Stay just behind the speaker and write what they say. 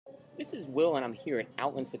This is Will, and I'm here at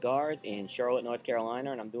Outland Cigars in Charlotte, North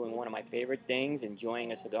Carolina, and I'm doing one of my favorite things,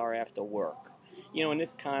 enjoying a cigar after work. You know, in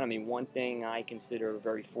this economy, one thing I consider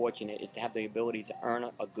very fortunate is to have the ability to earn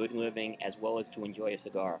a good living as well as to enjoy a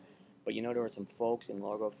cigar. But you know, there are some folks in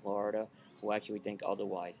Largo, Florida, who actually think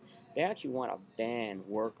otherwise. They actually want to ban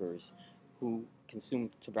workers who consume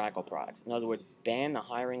tobacco products. In other words, ban the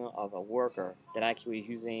hiring of a worker that actually is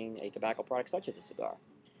using a tobacco product such as a cigar.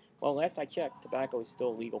 Well, last I checked, tobacco is still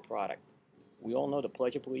a legal product. We all know the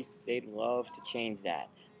Pleasure Police, they'd love to change that,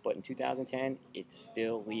 but in 2010, it's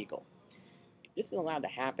still legal. If this is allowed to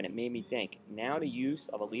happen, it made me think, now the use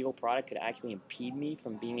of a legal product could actually impede me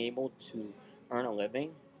from being able to earn a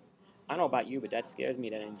living? I don't know about you, but that scares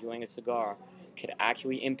me that enjoying a cigar could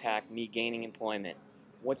actually impact me gaining employment.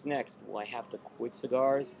 What's next? Will I have to quit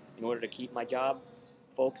cigars in order to keep my job?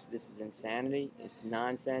 Folks, this is insanity, it's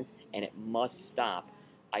nonsense, and it must stop.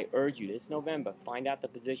 I urge you this November, find out the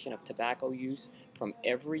position of tobacco use from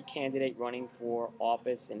every candidate running for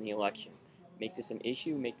office in the election. Make this an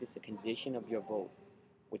issue, make this a condition of your vote.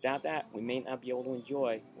 Without that, we may not be able to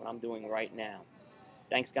enjoy what I'm doing right now.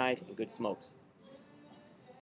 Thanks, guys, and good smokes.